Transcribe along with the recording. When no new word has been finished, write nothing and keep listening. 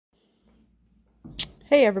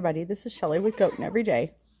Hey everybody, this is Shelly with Goat and Every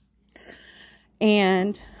Day.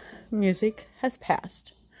 And music has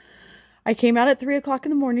passed. I came out at 3 o'clock in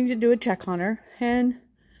the morning to do a check on her, and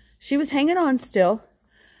she was hanging on still.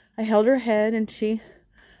 I held her head and she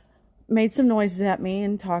made some noises at me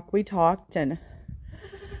and we talked, and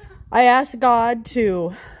I asked God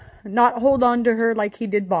to not hold on to her like he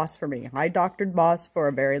did Boss for me. I doctored Boss for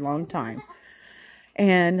a very long time.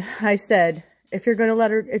 And I said, if you're going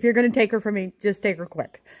to take her from me, just take her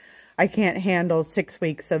quick. I can't handle 6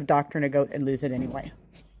 weeks of doctoring a goat and lose it anyway.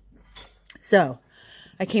 So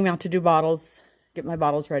I came out to do bottles, get my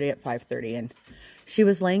bottles ready at 5:30, and she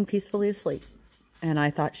was laying peacefully asleep. And I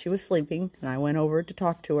thought she was sleeping, and I went over to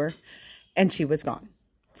talk to her, and she was gone.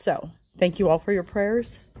 So thank you all for your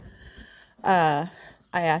prayers. I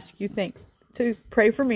ask you to pray for me.